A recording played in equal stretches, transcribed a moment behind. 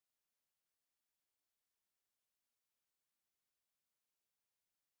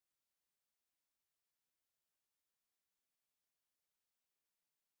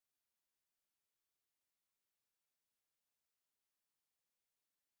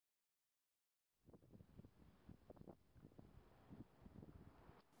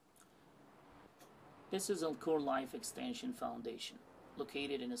This is Alcor Life Extension Foundation,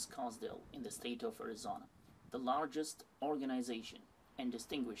 located in Scottsdale in the state of Arizona, the largest organization and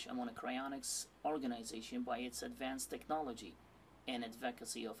distinguished among cryonics organization by its advanced technology and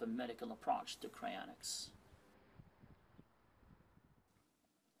advocacy of a medical approach to cryonics.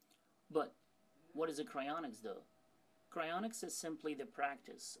 But what is a cryonics though? Cryonics is simply the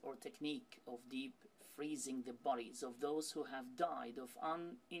practice or technique of deep freezing the bodies of those who have died of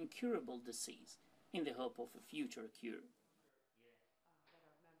an incurable disease in the hope of a future cure.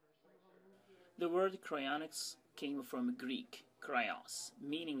 The word cryonics came from Greek "cryos",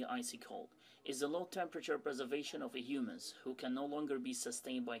 meaning icy cold, is the low temperature preservation of humans who can no longer be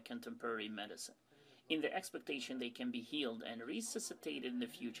sustained by contemporary medicine, in the expectation they can be healed and resuscitated in the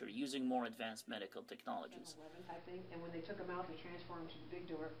future using more advanced medical technologies. And when they took him out, they transformed him to the big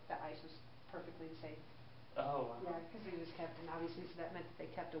door. The ice was perfectly safe. Oh, wow. Yeah, because he was kept, and obviously so that meant that they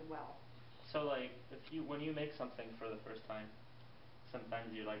kept him well. So, like, when you make something for the first time,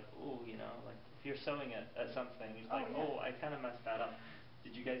 sometimes you're like, oh, you know, like if you're sewing at something, you're like, oh, I kind of messed that up.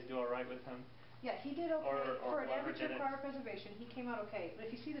 Did you guys do all right with him? Yeah, he did okay. Or for an amateur cryopreservation, he came out okay. But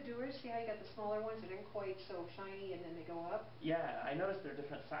if you see the doers, see how you got the smaller ones that aren't quite so shiny and then they go up? Yeah, I noticed they're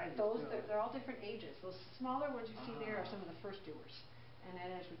different sizes. They're all different ages. Those smaller ones you see there are some of the first doers. And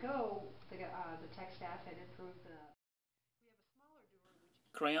then as we go, the tech staff had improved the... We have a smaller doer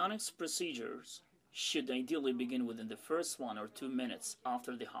which... Cryonics procedures should ideally begin within the first 1 or 2 minutes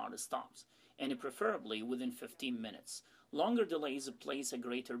after the heart stops, and preferably within 15 minutes. Longer delays place a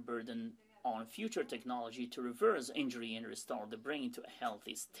greater burden on future technology to reverse injury and restore the brain to a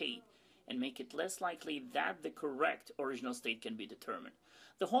healthy state, and make it less likely that the correct original state can be determined.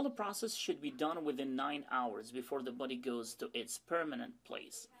 The whole process should be done within 9 hours before the body goes to its permanent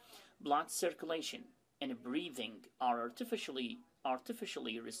place. Blood circulation and breathing are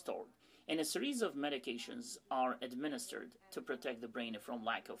artificially restored, and a series of medications are administered to protect the brain from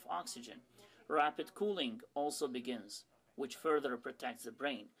lack of oxygen. Rapid cooling also begins, which further protects the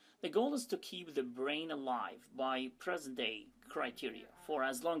brain. The goal is to keep the brain alive by present-day criteria for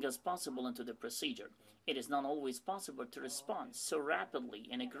as long as possible into the procedure. It is not always possible to respond so rapidly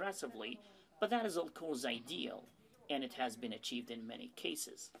and aggressively, but that is Alcor's ideal, and it has been achieved in many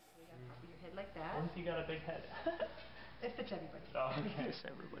cases. Your head like that. What if you got a big head? It fits everybody. Oh, okay. Yes,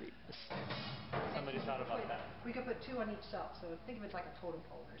 everybody. Somebody thought about that. We could put 2 on each cell, so think of it like a totem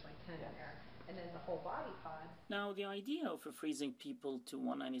pole. There's like 10 in there. And then the whole body pod. Now, the idea of freezing people to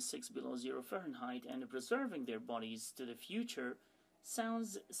 196 below 0 Fahrenheit and preserving their bodies to the future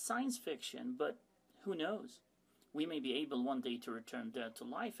sounds science fiction, but who knows? We may be able one day to return dead to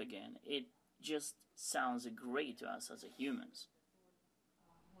life again. It just sounds great to us as humans.